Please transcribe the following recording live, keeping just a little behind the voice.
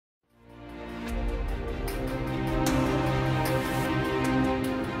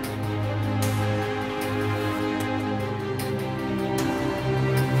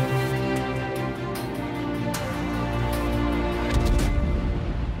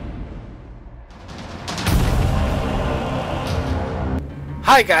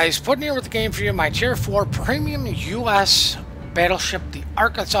Hi guys, Puddin here with the game for you, my Tier 4 Premium US battleship, the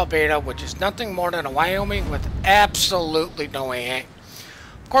Arkansas Beta, which is nothing more than a Wyoming with absolutely no AA.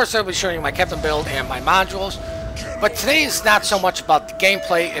 Of course, I'll be showing you my captain build and my modules, but today is not so much about the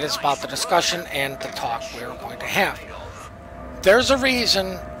gameplay, it is about the discussion and the talk we're going to have. There's a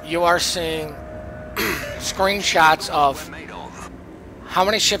reason you are seeing screenshots of how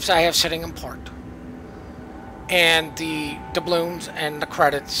many ships I have sitting in port, and the doubloons and the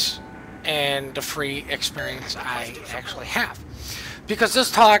credits and the free experience I actually have. Because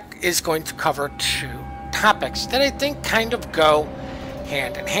this talk is going to cover two topics that I think kind of go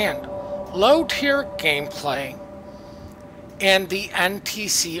hand in hand. Low tier gameplay and the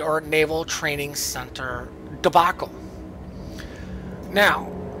NTC, or Naval Training Center, debacle. Now,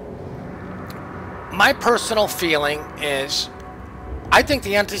 my personal feeling is I think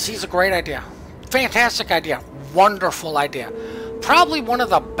the NTC is a great idea. Fantastic idea. Wonderful idea. Probably one of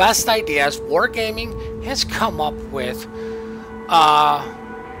the best ideas Wargaming has come up with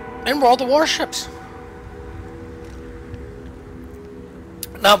in World of Warships.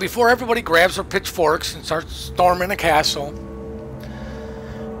 Now, before everybody grabs their pitchforks and starts storming a castle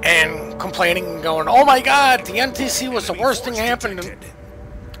and complaining and going, "Oh my God, the NTC was the worst thing happened to,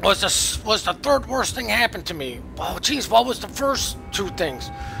 was the third worst thing happened to me." Oh, geez, what was the first two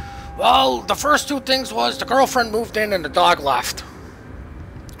things? Well, the first two things was the girlfriend moved in and the dog left.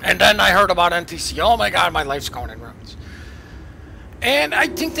 And then I heard about NTC. Oh my God, my life's going in ruins. And I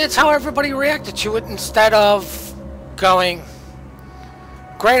think that's how everybody reacted to it, instead of going,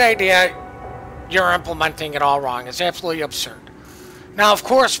 "Great idea, you're implementing it all wrong. It's absolutely absurd." Now, of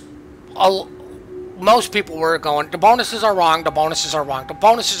course, most people were going, the bonuses are wrong, the bonuses are wrong, the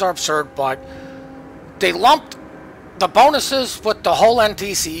bonuses are absurd, but they lumped the bonuses with the whole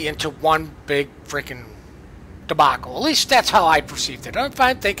NTC into one big freaking debacle. At least that's how I perceived it. If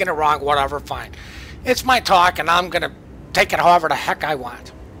I'm thinking it wrong, whatever, fine. It's my talk, and I'm going to take it however the heck I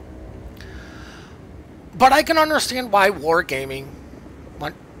want. But I can understand why Wargaming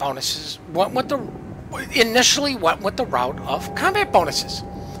went bonuses, initially went with the route of combat bonuses.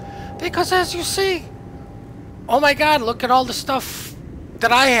 Because as you see, oh my God, look at all the stuff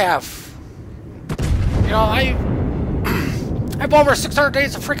that I have. You know, I have over 600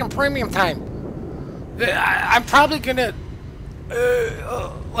 days of freaking premium time. I'm probably gonna,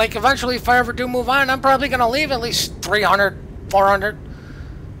 like, eventually, if I ever do move on, I'm probably gonna leave at least 300, 400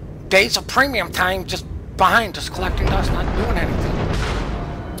 days of premium time just behind, just collecting dust, not doing anything.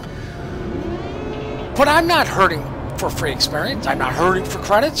 But I'm not hurting for free experience. I'm not hurting for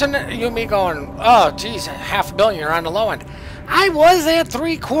credits. And you and me going, "Oh, geez, $500 million, you're on the low end." I was at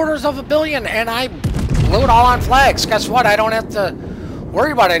 $750 million, and I blew it all on flags. Guess what? I don't have to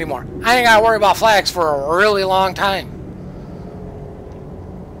worry about it anymore. I ain't got to worry about flags for a really long time.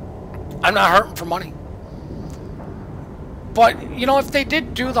 I'm not hurting for money. But, you know, if they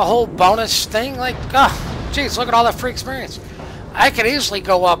did do the whole bonus thing, like, oh, geez, look at all that free experience. I could easily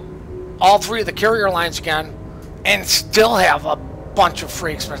go up all three of the carrier lines again and still have a bunch of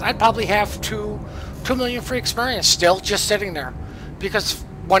free experience. I'd probably have 2 million free experience still just sitting there. Because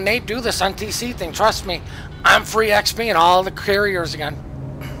when they do this NTC thing, trust me, I'm free XP in all the carriers again.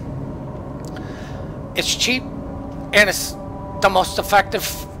 It's cheap, and it's the most effective,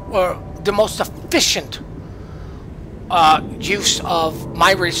 or the most efficient use of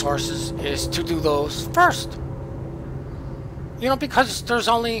my resources is to do those first. You know, because there's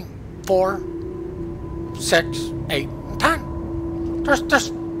only 4, 6, 8, and 10.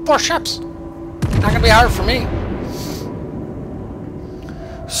 There's 4 ships. Not gonna be hard for me.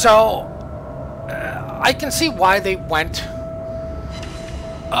 So I can see why they went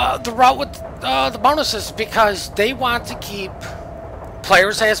the route with the bonuses, because they want to keep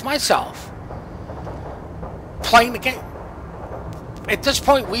players as myself playing the game. At this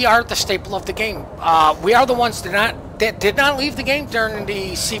point, we are the staple of the game. We are the ones that did not leave the game during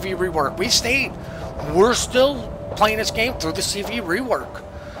the CV rework. We stayed. We're still playing this game through the CV rework.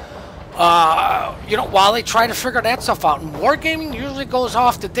 You know, while they try to figure that stuff out. And Wargaming usually goes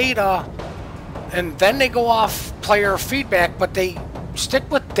off the data, and then they go off player feedback, but they stick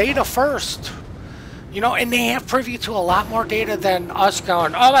with data first. You know, and they have privy to a lot more data than us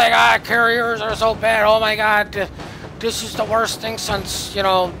going, "Oh my God, carriers are so bad. Oh my God, this is the worst thing since, you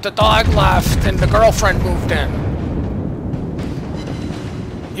know, the dog left and the girlfriend moved in."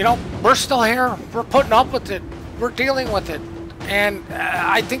 You know, we're still here. We're putting up with it. We're dealing with it. And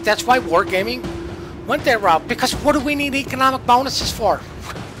I think that's why Wargaming went that route. Because what do we need economic bonuses for?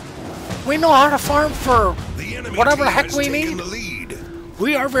 We know how to farm for whatever the heck we need.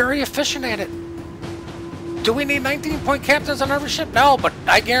 We are very efficient at it. Do we need 19-point captains on every ship? No, but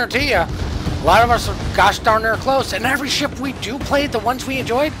I guarantee you, a lot of us are gosh darn near close. And every ship we do play, the ones we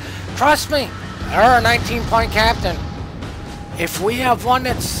enjoyed, trust me, they're a 19-point captain. If we have one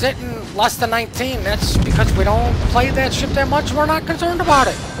that's sitting less than 19, that's because we don't play that ship that much and we're not concerned about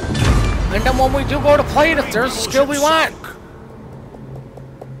it. And then when we do go to play it, if there's a skill we want.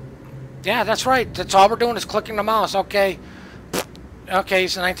 Yeah, that's right. That's all we're doing is clicking the mouse. Okay. Okay,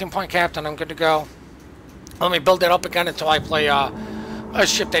 he's a 19-point captain. I'm good to go. Let me build it up again until I play a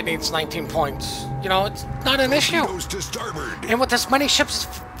ship that needs 19 points. You know, it's not an issue. And with as many ships,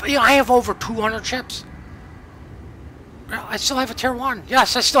 you know, I have over 200 ships. I still have a Tier 1.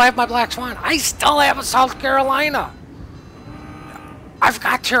 Yes, I still have my Black Swan. I still have a South Carolina. I've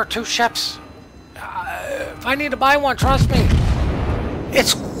got Tier 2 ships. If I need to buy one, trust me.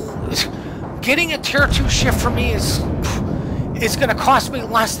 It's getting a Tier 2 ship for me is going to cost me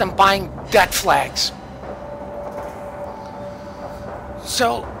less than buying debt flags.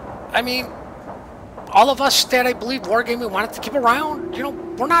 So, I mean, all of us that I believe Wargaming wanted to keep around, you know,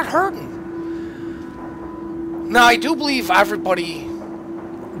 we're not hurting. Now, I do believe everybody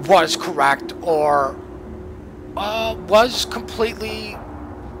was correct or was completely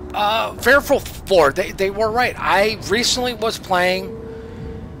fearful for. They were right. I recently was playing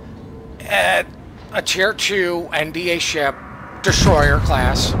at a Tier 2 NDA ship, destroyer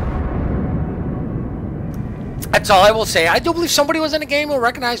class. That's all I will say. I do believe somebody was in the game who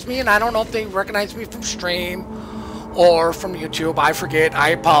recognized me, and I don't know if they recognized me from stream or from YouTube. I forget. I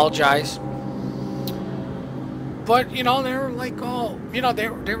apologize. But, you know, they were like, oh, you know, they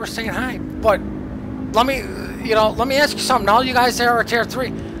were saying hi. But let me ask you something. All you guys there are Tier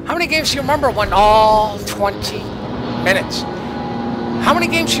 3. How many games do you remember when all 20 minutes? How many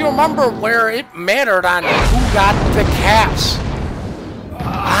games do you remember where it mattered on who got the caps?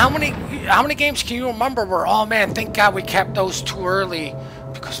 How many games can you remember where, oh man, thank God we kept those too early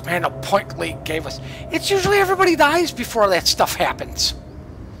because, man, a point league gave us... It's usually everybody dies before that stuff happens.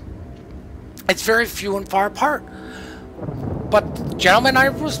 It's very few and far apart. But the gentleman I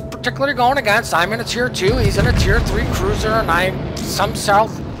was particularly going against, I'm in a Tier 2, he's in a Tier 3 cruiser, and I'm some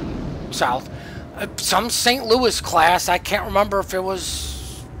some St. Louis class. I can't remember if it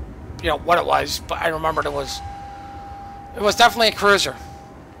was, you know, what it was, but I remembered it was definitely a cruiser.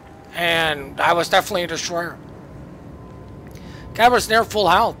 And I was definitely a destroyer. Guy was near full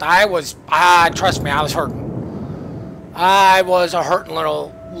health. Trust me, I was hurting. I was a hurting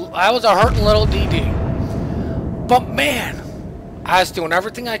little DD. But man, I was doing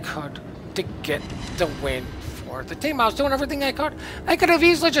everything I could to get the win for the team. I was doing everything I could. I could have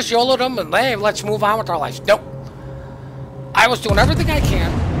easily just YOLO'd them and, hey, let's move on with our lives. Nope. I was doing everything I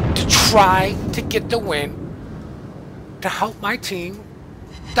can to try to get the win, to help my team,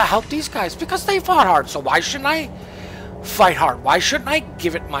 to help these guys, because they fought hard. So why shouldn't I fight hard? Why shouldn't I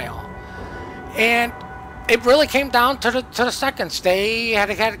give it my all? And it really came down to the seconds. They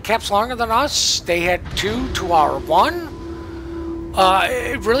had caps longer than us. They had 2 to our 1.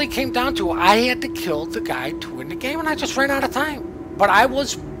 It really came down to I had to kill the guy to win the game, and I just ran out of time. But I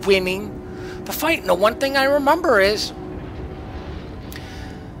was winning the fight. And the one thing I remember is,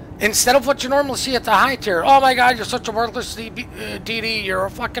 instead of what you normally see at the high tier, oh my God, you're such a worthless DD, you're a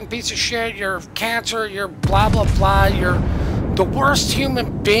fucking piece of shit, you're cancer, you're blah, blah, blah, you're the worst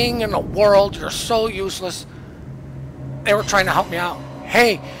human being in the world, you're so useless. They were trying to help me out.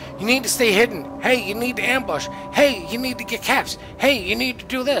 Hey, you need to stay hidden. Hey, you need to ambush. Hey, you need to get caps. Hey, you need to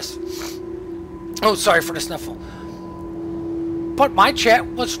do this. Oh, sorry for the sniffle. But my chat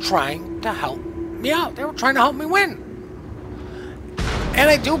was trying to help me out. They were trying to help me win. And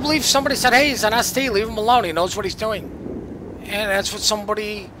I do believe somebody said, hey, he's an ST, leave him alone, he knows what he's doing. And that's what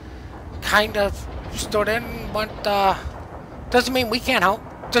somebody kind of stood in and went, doesn't mean we can't help,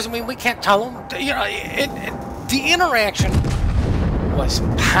 doesn't mean we can't tell him. You know, the interaction was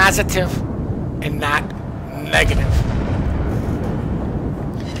positive and not negative.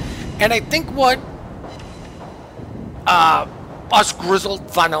 And I think what us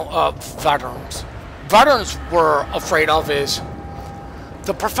grizzled veterans were afraid of is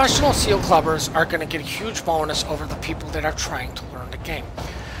the professional SEAL clubbers are going to get a huge bonus over the people that are trying to learn the game.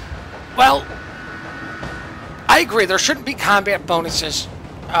 Well, I agree. There shouldn't be combat bonuses,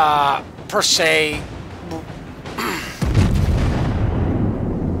 per se.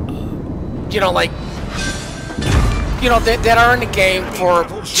 You know, like, you know, that are in the game for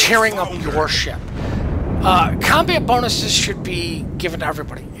cheering up your ship. Combat bonuses should be given to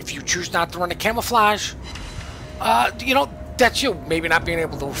everybody. If you choose not to run a camouflage, you know, that's you. Maybe not being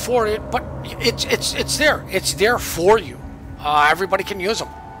able to afford it, but it's there. It's there for you. Everybody can use them.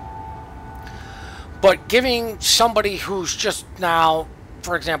 But giving somebody who's just now,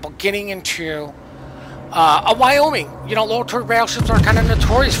 for example, getting into a Wyoming, you know, low-turret battleships are kind of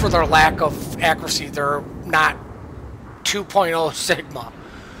notorious for their lack of accuracy. They're not 2.0 Sigma.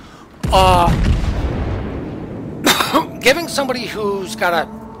 Giving somebody who's got a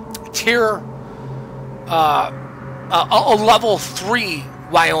tier, a level 3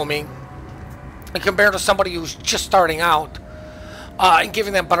 Wyoming, and compared to somebody who's just starting out, and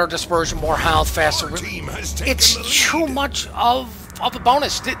giving them better dispersion, more health, faster, it's too much of a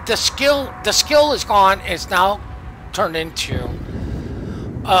bonus. The skill is gone. It's now turned into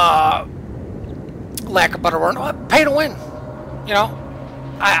lack of better word, pay to win. You know,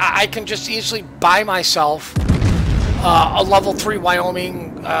 I can just easily buy myself a level 3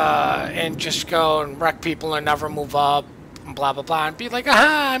 Wyoming and just go and wreck people and never move up and blah blah blah and be like,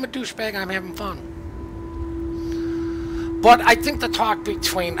 aha, I'm a douchebag, I'm having fun. But I think the talk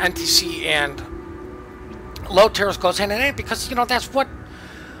between NTC and low tiers goes hand in hand because, you know, that's what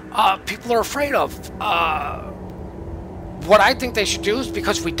people are afraid of. What I think they should do is,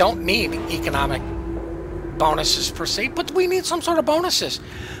 because we don't need economic bonuses per se, but we need some sort of bonuses.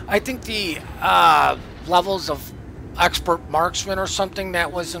 I think the levels of expert marksman or something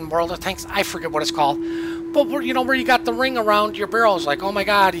that was in World of Tanks, I forget what it's called, but you know, where you got the ring around your barrels, like, oh my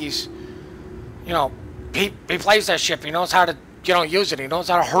god, he's, you know, he plays that ship, he knows how to, you know, use it, he knows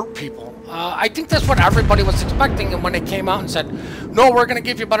how to hurt people. I think that's what everybody was expecting, and when they came out and said, no, we're going to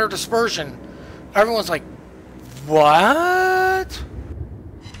give you better dispersion, everyone's like, what?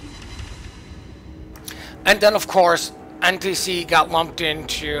 And then, of course, NTC got lumped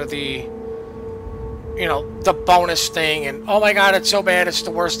into the, you know, the bonus thing, and oh my god, it's so bad, it's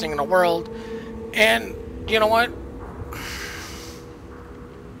the worst thing in the world. And you know what?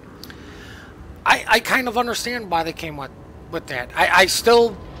 I kind of understand why they came with that. I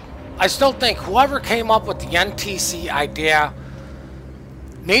still think whoever came up with the NTC idea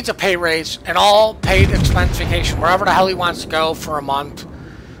needs a pay raise and all paid expense vacation wherever the hell he wants to go for a month.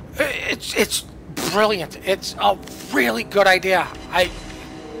 It's brilliant. It's a really good idea.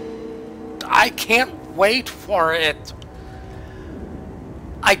 I can't wait for it.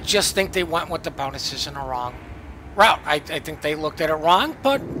 I just think they went with the bonuses in a wrong route. I think they looked at it wrong,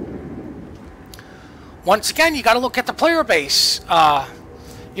 but once again, you got to look at the player base.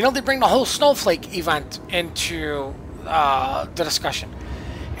 You know, they bring the whole Snowflake event into the discussion.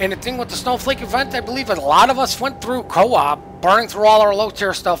 And the thing with the Snowflake event, I believe a lot of us went through co-op, burning through all our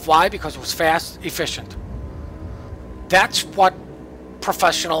low-tier stuff. Why? Because it was fast, efficient. That's what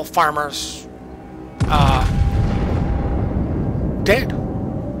professional farmers did.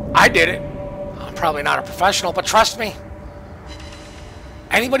 I did it. I'm probably not a professional, but trust me,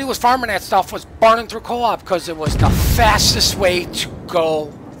 anybody who was farming that stuff was burning through co-op because it was the fastest way to go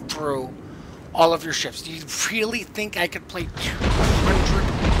through all of your ships. Do you really think I could play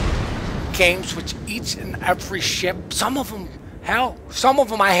 200 games with each and every ship? Some of them, hell, some of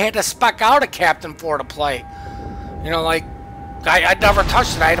them I had to spec out a captain for to play. You know, like, I never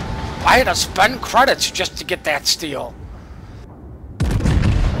touched it. I had to spend credits just to get that steel.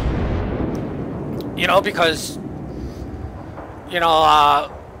 You know, because, you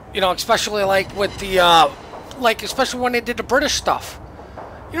know, especially like with the, especially when they did the British stuff.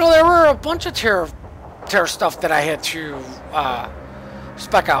 You know, there were a bunch of tier stuff that I had to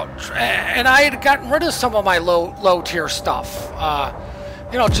spec out, and I had gotten rid of some of my low tier stuff.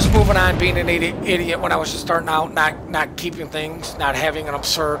 You know, just moving on, being an idiot when I was just starting out, not keeping things, not having an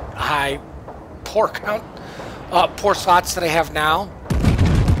absurd high port count, port slots that I have now.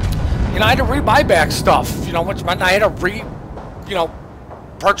 You know, I had to re-buy back stuff. You know, which meant I had to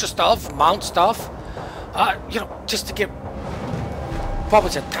purchase stuff, mount stuff. You know, just to get, what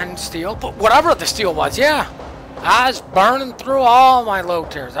was it, 10 steel? But whatever the steel was, yeah. I was burning through all my low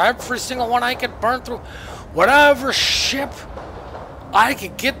tiers. Every single one I could burn through. Whatever ship I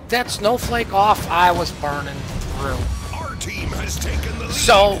could get that snowflake off, I was burning through. Our team has taken the lead.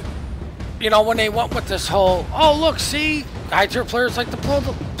 So, you know, when they went with this whole, oh look, see, high tier players like to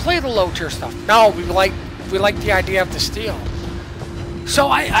play the low tier stuff. No, we like the idea of the steel. So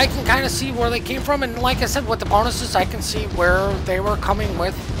I can kind of see where they came from, and like I said, with the bonuses, I can see where they were coming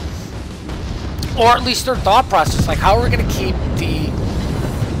with, or at least their thought process, like how are we going to keep the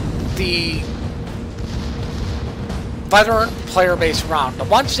veteran player base around, the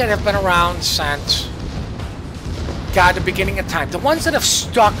ones that have been around since, God, the beginning of time, the ones that have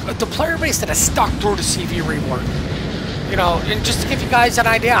stuck, the player base that has stuck through the CV rework. You know, and just to give you guys an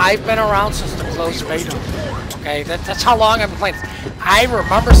idea, I've been around since the closed beta. Okay, that's how long I've been playing. I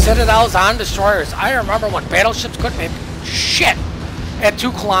remember Citadels on destroyers. I remember when battleships couldn't hit shit at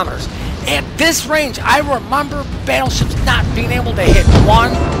 2 kilometers. At this range, I remember battleships not being able to hit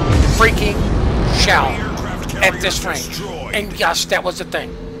one freaking shell at this range. And yes, that was the thing.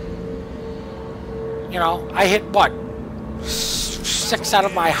 You know, I hit what? 6 out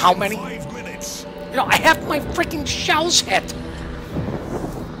of my how many? You know, I have my freaking shells hit.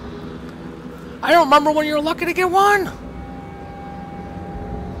 I don't remember when you were lucky to get one.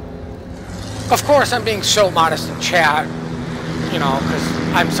 Of course, I'm being so modest in chat, you know, because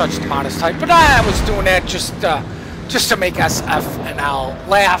I'm such the modest type. But I was doing that just to make SF and L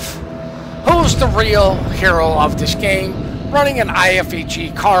laugh. Who's the real hero of this game? Running an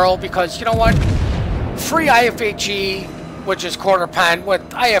IFHE Carl, because you know what? Free IFHE, which is quarter pen, with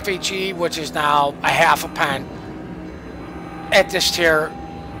IFHE, which is now a half a pen at this tier.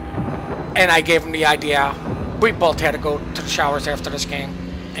 And I gave him the idea. We both had to go to the showers after this game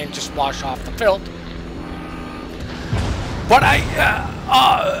and just wash off the filth. But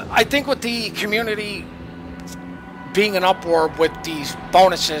I think with the community being an uproar with these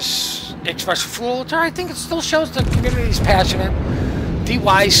bonuses, especially fuel, I think it still shows the community is passionate. The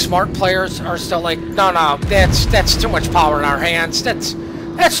wise, smart players are still like, no, that's too much power in our hands. That's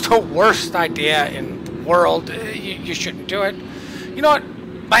the worst idea in the world. You shouldn't do it. You know what?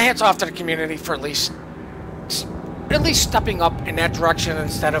 My hat's off to the community for at least stepping up in that direction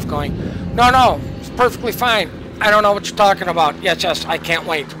instead of going, no, it's perfectly fine. I don't know what you're talking about. Yes, I can't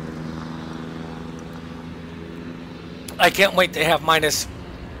wait. I can't wait to have minus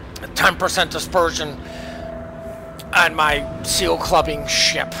 10% dispersion on my seal clubbing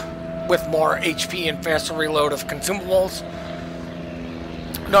ship with more HP and faster reload of consumables.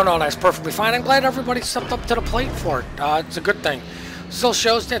 No, that's perfectly fine. I'm glad everybody stepped up to the plate for it. It's a good thing. Still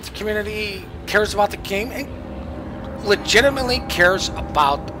shows that the community cares about the game and legitimately cares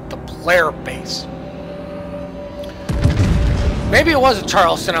about the player base. Maybe it wasn't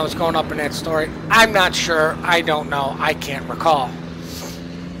Charleston I was going up in that story. I'm not sure. I don't know. I can't recall.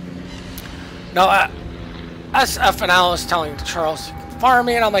 No, SFNL is telling Charles, farm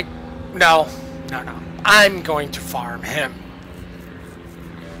me, and I'm like, no. I'm going to farm him.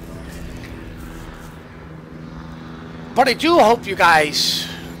 But I do hope you guys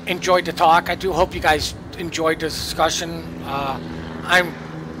enjoyed the talk. I do hope you guys enjoyed the discussion. I'm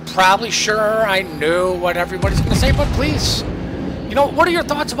probably sure I knew what everybody's going to say, but please, you know, what are your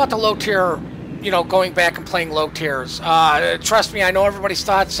thoughts about the low tier, you know, going back and playing low tiers? Trust me, I know everybody's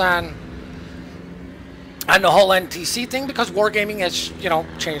thoughts on the whole NTC thing, because Wargaming has, you know,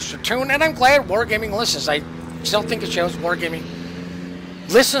 changed their tune, and I'm glad Wargaming listens. I still think it shows Wargaming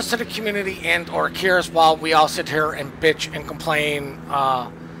listens to the community and or cares, while we all sit here and bitch and complain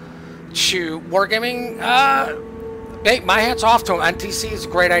to Wargaming. Hey, my hat's off to him. NTC is a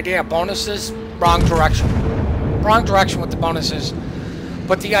great idea. Bonuses, wrong direction. Wrong direction with the bonuses.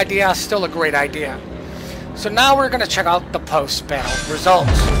 But the idea is still a great idea. So now we're going to check out the post-battle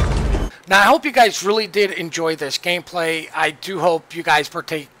results. Now, I hope you guys really did enjoy this gameplay. I do hope you guys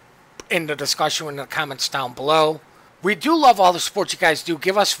partake in the discussion in the comments down below. We do love all the support you guys do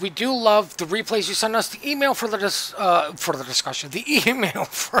give us. We do love the replays you send us. The email for the discussion. The email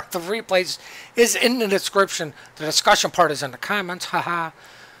for the replays is in the description. The discussion part is in the comments. Haha.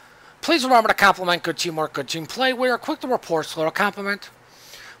 Please remember to compliment good teamwork, good team play. We are quick to report, slow to compliment.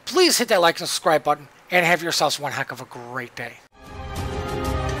 Please hit that like and subscribe button, and have yourselves one heck of a great day.